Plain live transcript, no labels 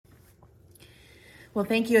Well,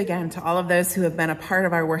 thank you again to all of those who have been a part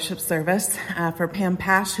of our worship service, for Pam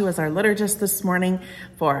Pash, who is our liturgist this morning,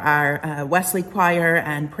 for our Wesley choir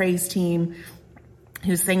and praise team,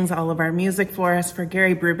 who sings all of our music for us, for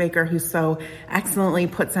Gary Brubaker, who so excellently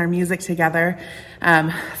puts our music together,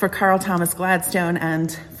 for Carl Thomas Gladstone,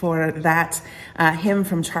 and for that hymn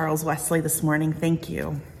from Charles Wesley this morning. Thank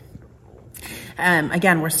you.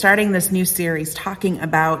 Again, we're starting this new series talking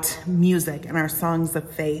about music and our songs of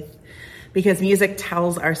faith, because music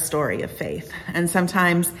tells our story of faith. And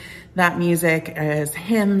sometimes that music is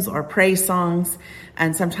hymns or praise songs,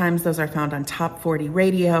 and sometimes those are found on Top 40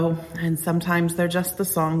 radio, and sometimes they're just the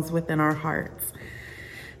songs within our hearts.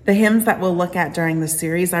 The hymns that we'll look at during this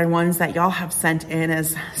series are ones that y'all have sent in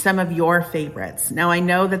as some of your favorites. Now, I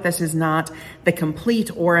know that this is not the complete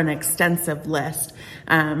or an extensive list,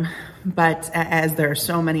 but as there are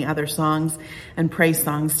so many other songs and praise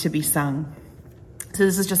songs to be sung. So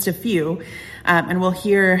this is just a few, and we'll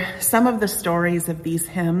hear some of the stories of these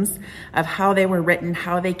hymns, of how they were written,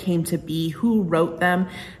 how they came to be, who wrote them,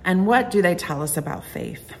 and what do they tell us about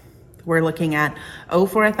faith. We're looking at "Oh,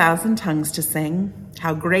 for a Thousand Tongues to Sing,"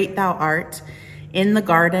 "How Great Thou Art," "In the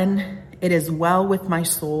Garden," "It Is Well With My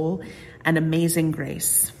Soul," and "Amazing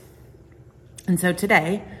Grace." And so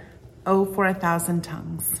today, "Oh, for a Thousand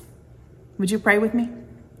Tongues." Would you pray with me?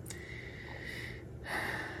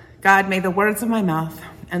 God, may the words of my mouth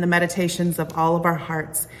and the meditations of all of our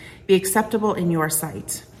hearts be acceptable in your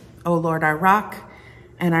sight, O Lord, our rock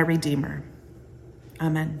and our redeemer.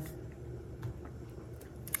 Amen.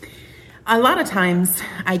 A lot of times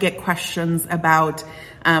I get questions about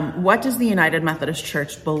what does the United Methodist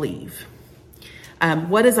Church believe?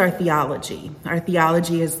 What is our theology? Our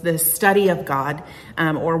theology is the study of God,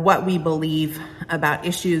 or what we believe about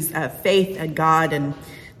issues of faith and God and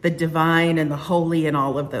the divine and the holy and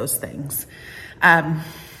all of those things. And,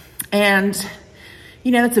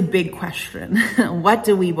 that's a big question. What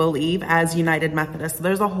do we believe as United Methodists?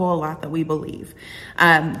 There's a whole lot that we believe.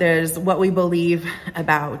 There's what we believe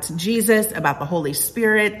about Jesus, about the Holy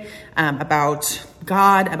Spirit, about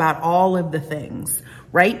God, about all of the things,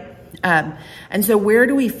 right? And so where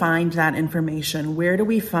do we find that information? Where do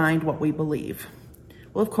we find what we believe?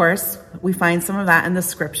 Well, of course, we find some of that in the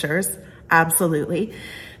scriptures. Absolutely.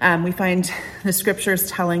 We find the scriptures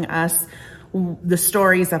telling us the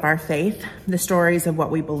stories of our faith, the stories of what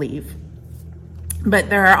we believe. But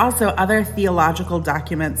there are also other theological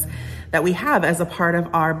documents that we have as a part of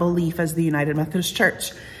our belief as the United Methodist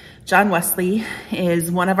Church. John Wesley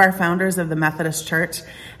is one of our founders of the Methodist Church,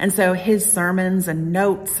 and so his sermons and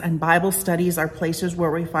notes and Bible studies are places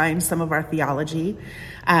where we find some of our theology.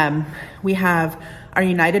 We have our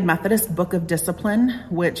United Methodist Book of Discipline,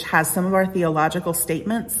 which has some of our theological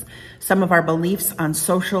statements, some of our beliefs on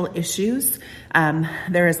social issues.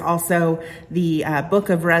 There is also the Book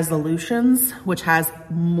of Resolutions, which has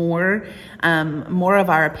more of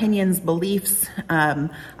our opinions, beliefs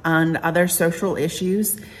on other social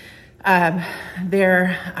issues.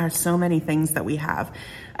 There are so many things that we have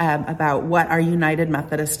about what our United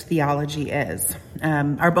Methodist theology is.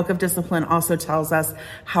 Our Book of Discipline also tells us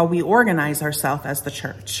how we organize ourselves as the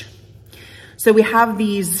church. So we have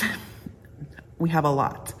a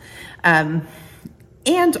lot. And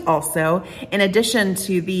also, in addition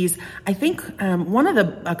to these, I think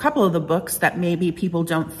a couple of the books that maybe people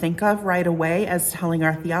don't think of right away as telling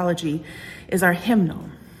our theology is our hymnal.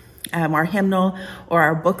 Our hymnal, or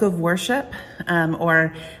our book of worship,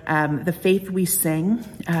 or the faith we sing.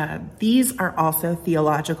 These are also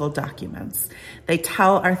theological documents. They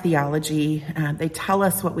tell our theology. They tell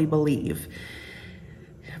us what we believe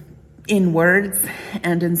in words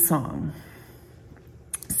and in song.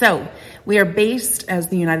 So we are based as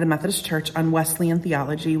the United Methodist Church on Wesleyan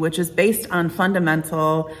theology, which is based on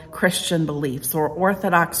fundamental Christian beliefs or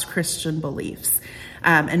Orthodox Christian beliefs.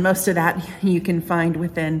 And most of that you can find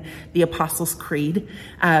within the Apostles' Creed.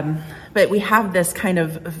 But we have this kind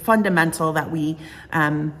of fundamental that we,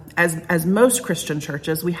 as most Christian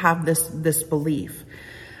churches, we have this belief.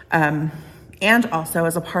 And also,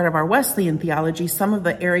 as a part of our Wesleyan theology, some of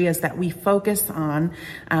the areas that we focus on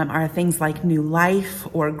are things like new life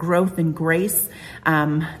or growth in grace,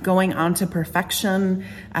 going on to perfection,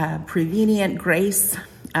 prevenient grace,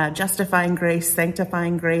 justifying grace,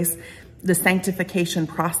 sanctifying grace, the sanctification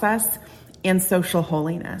process, and social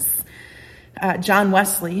holiness. John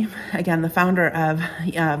Wesley, again, the founder of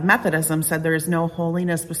Methodism, said there is no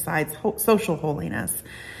holiness besides social holiness.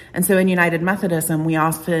 And so in United Methodism, we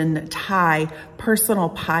often tie personal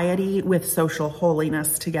piety with social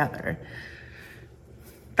holiness together.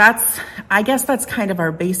 I guess that's kind of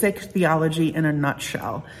our basic theology in a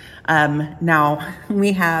nutshell. Now,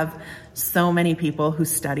 we have so many people who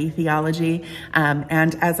study theology.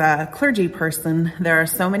 And as a clergy person, there are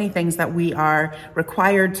so many things that we are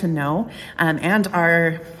required to know and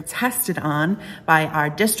are tested on by our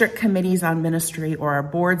district committees on ministry or our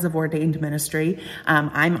boards of ordained ministry.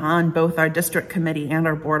 I'm on both our district committee and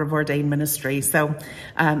our board of ordained ministry. So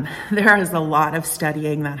there is a lot of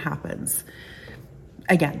studying that happens.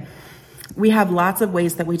 Again, we have lots of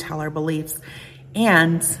ways that we tell our beliefs,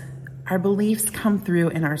 and our beliefs come through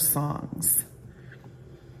in our songs.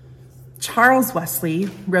 Charles Wesley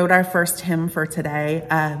wrote our first hymn for today,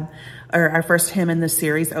 or our first hymn in the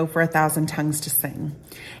series, "Oh, for a Thousand Tongues to Sing."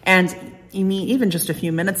 And even just a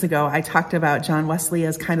few minutes ago, I talked about John Wesley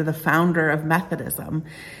as kind of the founder of Methodism,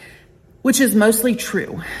 which is mostly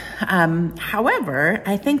true. However,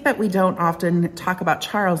 I think that we don't often talk about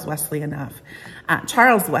Charles Wesley enough.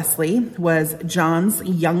 Charles Wesley was John's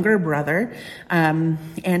younger brother,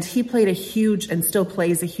 and he played a huge and still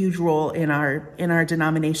plays a huge role in our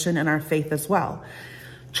denomination and our faith as well.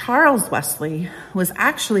 Charles Wesley was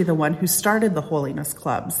actually the one who started the Holiness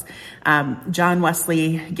Clubs. John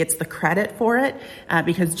Wesley gets the credit for it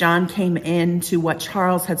because John came into what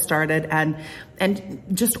Charles had started and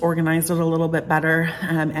just organized it a little bit better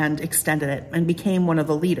and extended it and became one of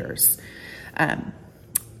the leaders.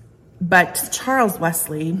 But Charles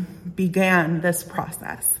Wesley began this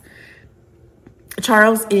process.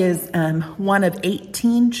 Charles is one of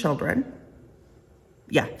 18 children.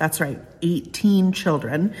 Yeah, that's right, 18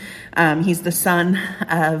 children. He's the son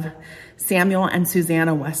of Samuel and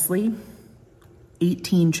Susanna Wesley,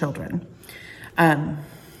 18 children. And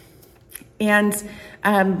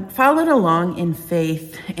followed along in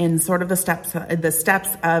faith in sort of the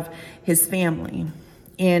steps of his family.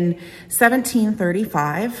 In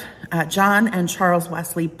 1735, John and Charles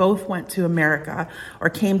Wesley both went to America or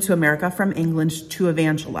came to America from England to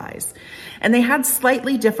evangelize. And they had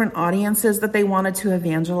slightly different audiences that they wanted to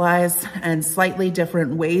evangelize and slightly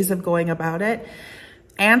different ways of going about it.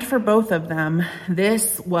 And for both of them,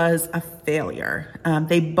 this was a failure.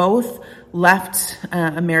 They both left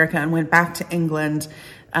America and went back to England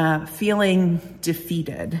feeling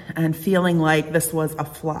defeated and feeling like this was a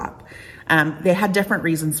flop. They had different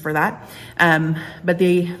reasons for that, but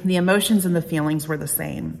the emotions and the feelings were the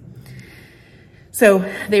same. So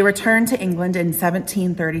they returned to England in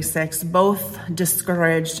 1736, both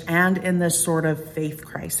discouraged and in this sort of faith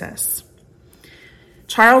crisis.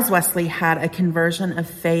 Charles Wesley had a conversion of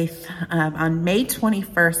faith on May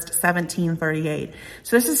 21st, 1738.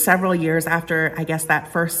 So this is several years after, I guess,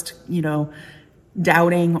 that first,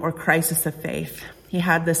 doubting or crisis of faith. He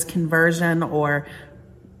had this conversion or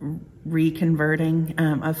reconverting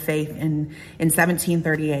of faith in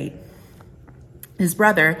 1738. His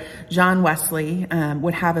brother, John Wesley,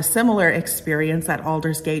 would have a similar experience at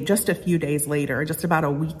Aldersgate just a few days later, just about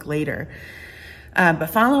a week later. But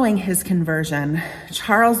following his conversion,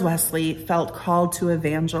 Charles Wesley felt called to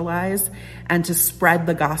evangelize and to spread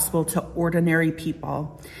the gospel to ordinary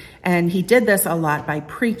people. And he did this a lot by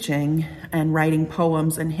preaching and writing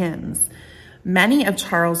poems and hymns. Many of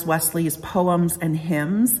Charles Wesley's poems and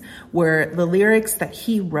hymns were the lyrics that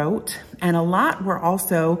he wrote, and a lot were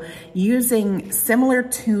also using similar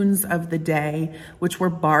tunes of the day, which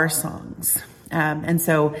were bar songs. And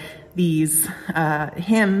so these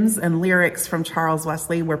hymns and lyrics from Charles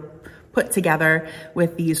Wesley were put together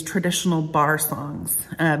with these traditional bar songs.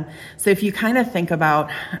 So if you kind of think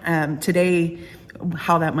about today,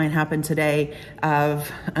 how that might happen today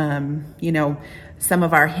of, some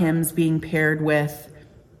of our hymns being paired with,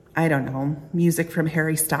 music from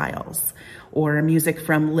Harry Styles or music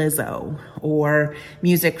from Lizzo or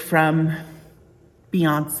music from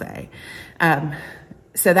Beyonce.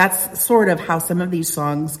 So that's sort of how some of these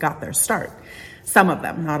songs got their start. Some of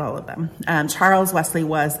them, not all of them. Charles Wesley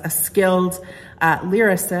was a skilled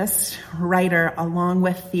lyricist, writer, along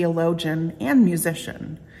with theologian and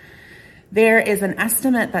musician. There is an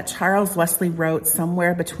estimate that Charles Wesley wrote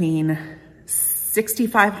somewhere between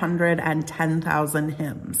 6,500 and 10,000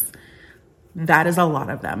 hymns. That is a lot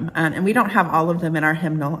of them. And we don't have all of them in our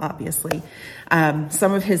hymnal, obviously.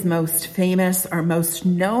 Some of his most famous or most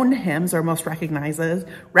known hymns or most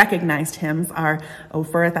recognized hymns are "Oh,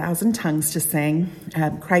 for a Thousand Tongues to Sing,"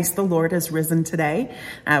 "Christ the Lord is Risen Today,"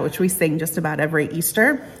 which we sing just about every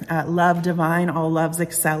Easter, "Love Divine, All Loves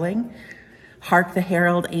Excelling," "Hark the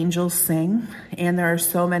Herald Angels Sing," and there are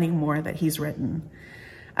so many more that he's written.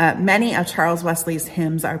 Many of Charles Wesley's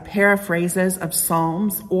hymns are paraphrases of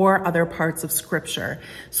Psalms or other parts of Scripture.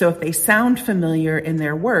 So if they sound familiar in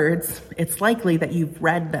their words, it's likely that you've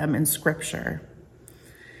read them in Scripture.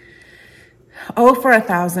 "Oh, for a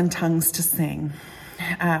Thousand Tongues to Sing."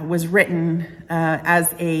 was written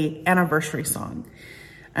as a anniversary song.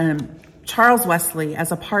 Charles Wesley,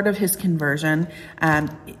 as a part of his conversion,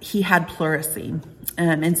 he had pleurisy.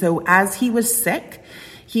 And so as he was sick,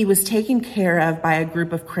 he was taken care of by a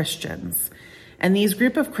group of Christians. And these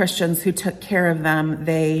group of Christians who took care of them,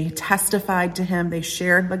 they testified to him, they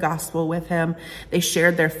shared the gospel with him, they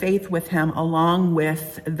shared their faith with him, along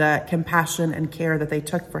with the compassion and care that they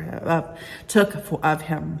took of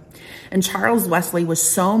him. And Charles Wesley was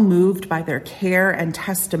so moved by their care and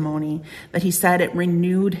testimony that he said it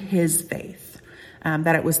renewed his faith.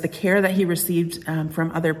 That it was the care that he received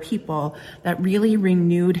from other people that really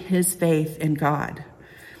renewed his faith in God.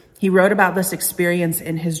 He wrote about this experience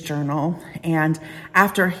in his journal, and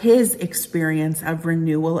after his experience of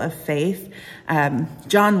renewal of faith,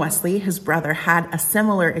 John Wesley, his brother, had a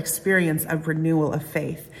similar experience of renewal of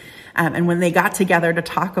faith. And when they got together to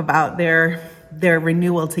talk about their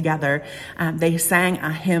renewal together, they sang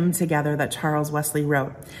a hymn together that Charles Wesley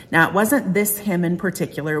wrote. Now, it wasn't this hymn in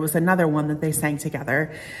particular, it was another one that they sang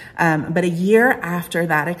together. But a year after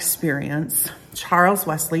that experience, Charles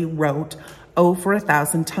Wesley wrote, "Oh, for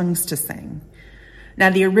 1,000 tongues to sing." Now,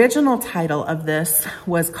 the original title of this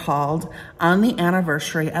was called On the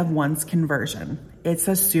Anniversary of One's Conversion. It's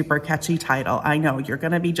a super catchy title. I know, you're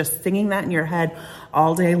going to be just singing that in your head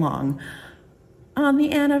all day long. On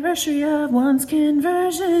the anniversary of one's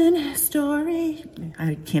conversion story.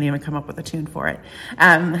 I can't even come up with a tune for it.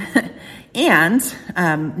 And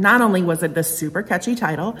not only was it this super catchy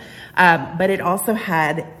title, but it also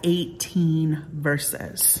had 18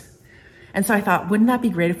 verses. And so I thought, wouldn't that be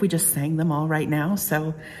great if we just sang them all right now?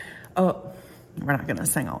 So, we're not going to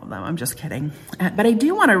sing all of them. I'm just kidding. But I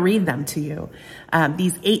do want to read them to you.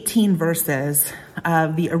 These 18 verses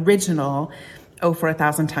of the original "Oh, for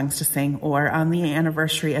 1,000 tongues to sing," or On the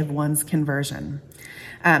Anniversary of One's Conversion.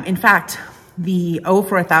 In fact, the "Oh,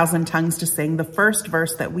 for 1,000 tongues to sing," the first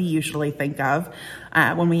verse that we usually think of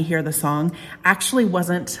when we hear the song, actually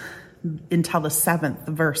wasn't until the 7th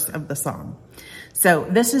verse of the song. So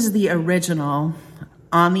this is the original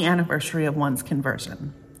On the Anniversary of One's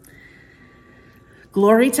Conversion.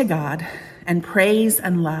 Glory to God, and praise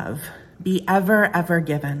and love be ever, ever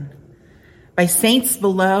given by saints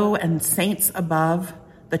below and saints above,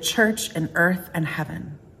 the church in earth and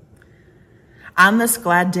heaven. On this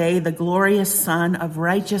glad day, the glorious Sun of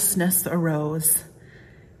righteousness arose.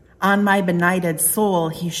 On my benighted soul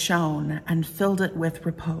he shone and filled it with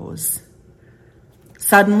repose.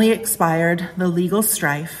 Suddenly expired the legal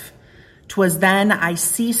strife. 'Twas then I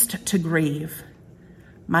ceased to grieve.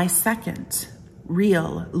 My second,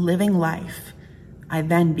 real, living life I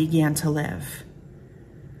then began to live.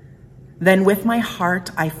 Then with my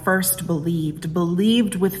heart I first believed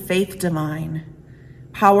with faith divine,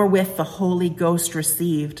 power with the Holy Ghost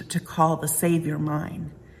received to call the Savior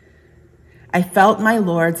mine. I felt my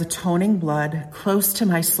Lord's atoning blood close to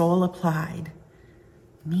my soul applied.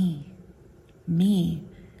 Me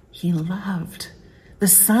he loved, the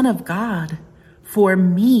Son of God. For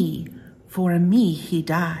me he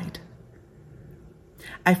died.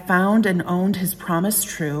 I found and owned his promise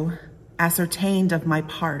true, ascertained of my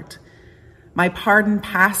part. My pardon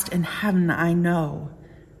past in heaven I know,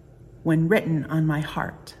 when written on my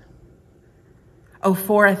heart. Oh,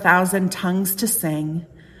 for 1,000 tongues to sing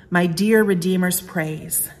my dear Redeemer's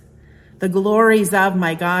praise, the glories of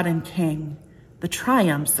my God and King, the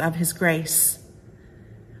triumphs of his grace.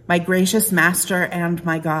 My gracious Master and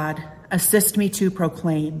my God, assist me to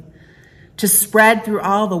proclaim, to spread through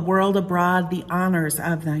all the world abroad the honors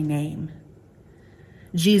of thy name.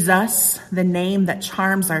 Jesus, the name that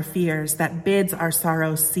charms our fears, that bids our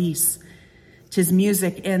sorrows cease. 'Tis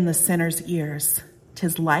music in the sinner's ears.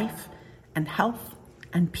 'Tis life and health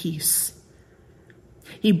and peace.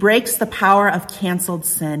 He breaks the power of canceled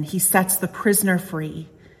sin. He sets the prisoner free.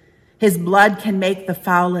 His blood can make the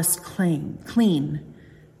foulest clean.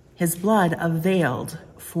 His blood availed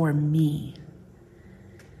for me.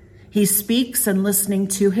 He speaks, and listening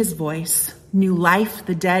to his voice, new life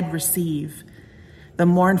the dead receive. The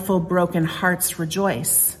mournful broken hearts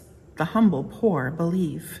rejoice. The humble poor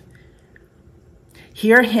believe.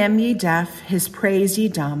 Hear him, ye deaf, his praise, ye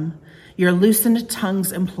dumb. Your loosened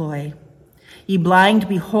tongues employ. Ye blind,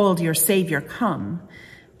 behold your Savior come,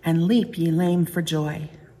 and leap, ye lame, for joy.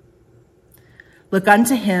 Look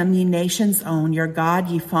unto him, ye nations own, your God,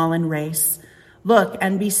 ye fallen race. Look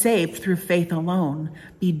and be saved through faith alone.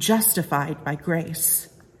 Be justified by grace.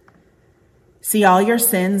 See all your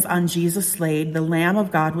sins on Jesus laid. The Lamb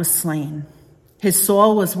of God was slain. His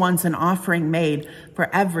soul was once an offering made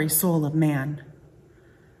for every soul of man.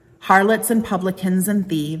 Harlots and publicans and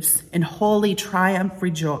thieves in holy triumph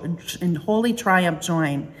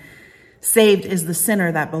join. Saved is the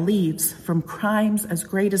sinner that believes from crimes as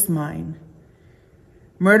great as mine.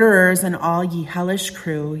 Murderers and all ye hellish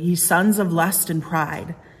crew, ye sons of lust and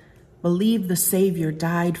pride, believe the Savior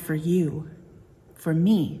died for you. For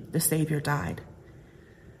me, the Savior died.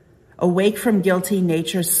 Awake from guilty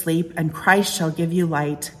nature's sleep, and Christ shall give you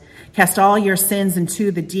light. Cast all your sins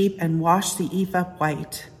into the deep, and wash the Ethiop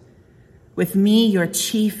white. With me, your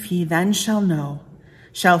chief, ye then shall know,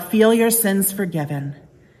 shall feel your sins forgiven,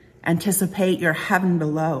 anticipate your heaven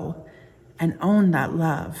below, and own that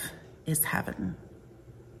love is heaven.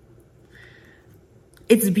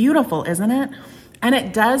 It's beautiful, isn't it? And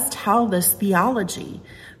it does tell this theology.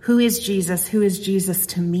 Who is Jesus? Who is Jesus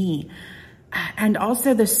to me? And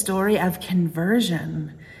also the story of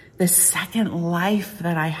conversion, the second life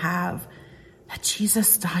that I have, that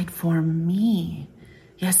Jesus died for me.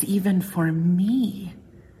 Yes, even for me.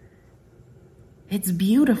 It's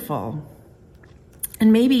beautiful.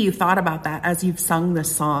 And maybe you thought about that as you've sung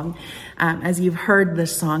this song, as you've heard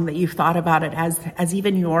this song, that you've thought about it as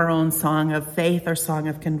even your own song of faith or song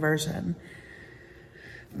of conversion.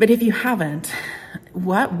 But if you haven't,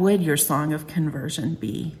 what would your song of conversion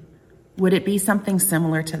be? Would it be something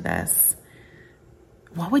similar to this?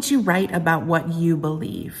 What would you write about what you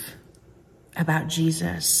believe about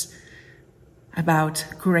Jesus, about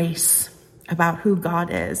grace, about who God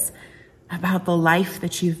is, about the life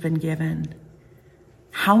that you've been given?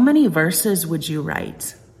 How many verses would you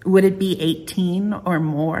write? Would it be 18 or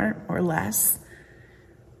more or less?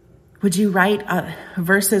 Would you write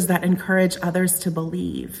verses that encourage others to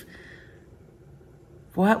believe?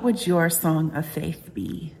 What would your song of faith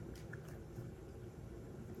be?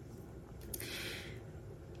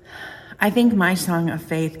 I think my song of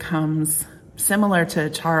faith comes similar to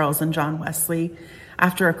Charles and John Wesley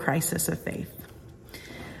after a crisis of faith.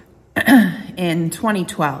 In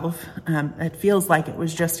 2012, it feels like it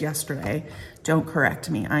was just yesterday. Don't correct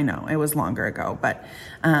me. I know it was longer ago, but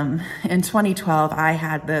in 2012, I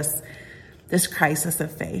had this crisis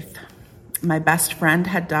of faith. My best friend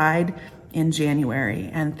had died in January,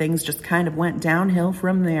 and things just kind of went downhill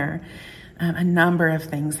from there. A number of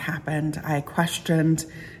things happened. I questioned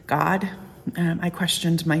God. I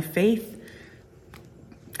questioned my faith.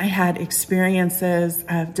 I had experiences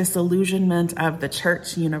of disillusionment of the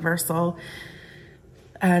church universal.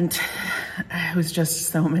 And it was just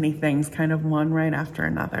so many things, kind of one right after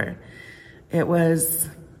another. It was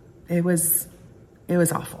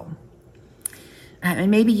awful. And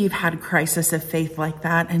maybe you've had a crisis of faith like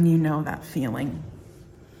that, and you know that feeling.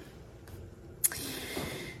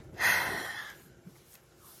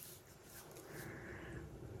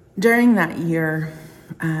 During that year,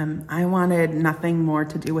 I wanted nothing more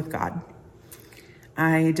to do with God.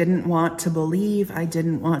 I didn't want to believe. I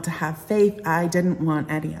didn't want to have faith. I didn't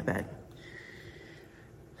want any of it.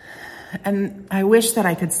 And I wish that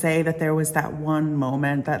I could say that there was that one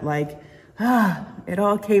moment that it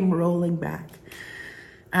all came rolling back.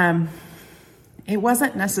 It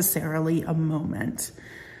wasn't necessarily a moment,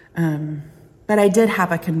 but I did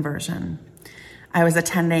have a conversion. I was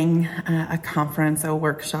attending a conference, a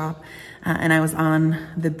workshop, and I was on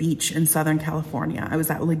the beach in Southern California. I was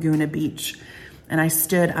at Laguna Beach, and I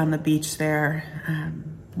stood on the beach there,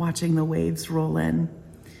 watching the waves roll in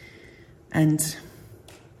and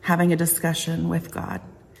having a discussion with God.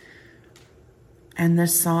 And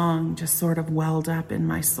this song just sort of welled up in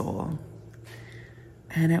my soul.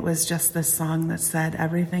 And it was just this song that said,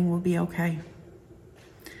 everything will be okay.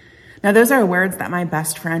 Now, those are words that my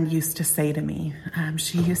best friend used to say to me.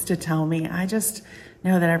 She used to tell me, I just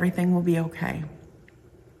know that everything will be okay.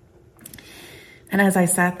 And as I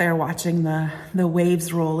sat there watching the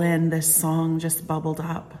waves roll in, this song just bubbled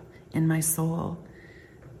up in my soul.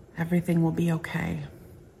 Everything will be okay.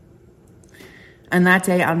 And that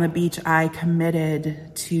day on the beach, I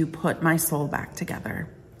committed to put my soul back together,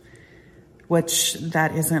 which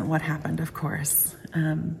that isn't what happened, of course.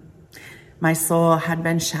 My soul had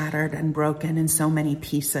been shattered and broken in so many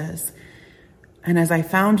pieces. And as I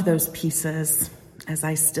found those pieces, as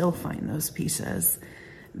I still find those pieces,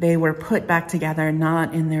 they were put back together,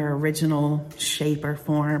 not in their original shape or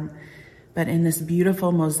form, but in this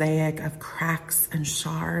beautiful mosaic of cracks and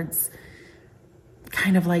shards,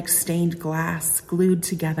 kind of like stained glass glued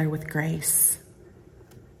together with grace.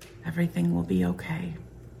 Everything will be okay.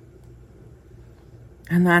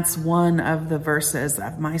 And that's one of the verses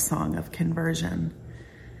of my song of conversion.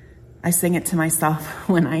 I sing it to myself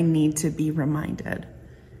when I need to be reminded.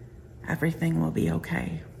 Everything will be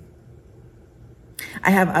okay.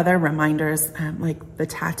 I have other reminders, like the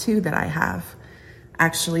tattoo that I have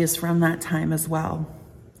actually is from that time as well.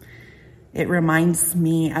 It reminds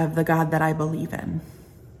me of the God that I believe in,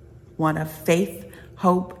 one of faith,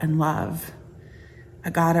 hope, and love,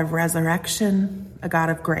 a God of resurrection, a God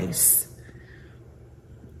of grace.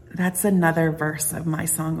 That's another verse of my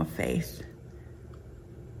song of faith.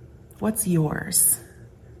 What's yours?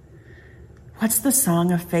 What's the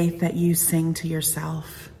song of faith that you sing to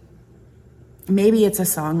yourself? Maybe it's a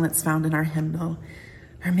song that's found in our hymnal,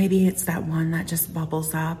 or maybe it's that one that just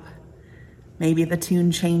bubbles up. Maybe the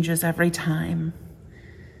tune changes every time.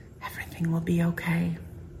 Everything will be okay.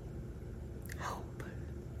 Hope,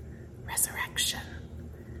 resurrection,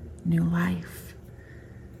 new life.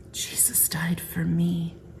 Jesus died for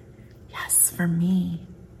me. Yes, for me.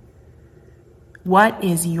 What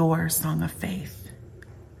is your song of faith?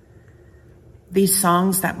 These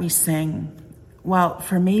songs that we sing, well,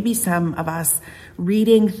 for maybe some of us,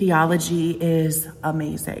 reading theology is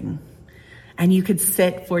amazing. And you could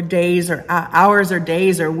sit for days or hours or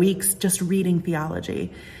days or weeks just reading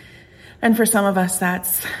theology. And for some of us,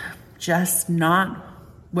 that's just not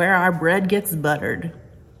where our bread gets buttered.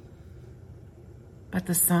 But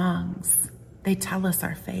the songs, they tell us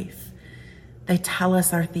our faith. They tell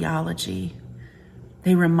us our theology.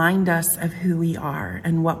 They remind us of who we are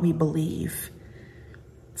and what we believe.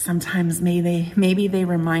 Sometimes maybe they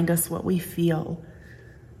remind us what we feel.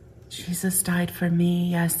 Jesus died for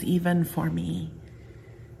me, yes, even for me.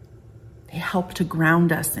 They help to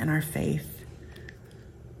ground us in our faith.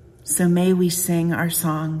 So may we sing our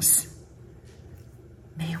songs.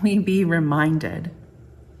 May we be reminded.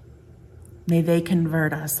 May they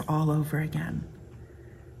convert us all over again.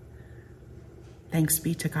 Thanks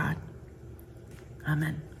be to God.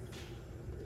 Amen.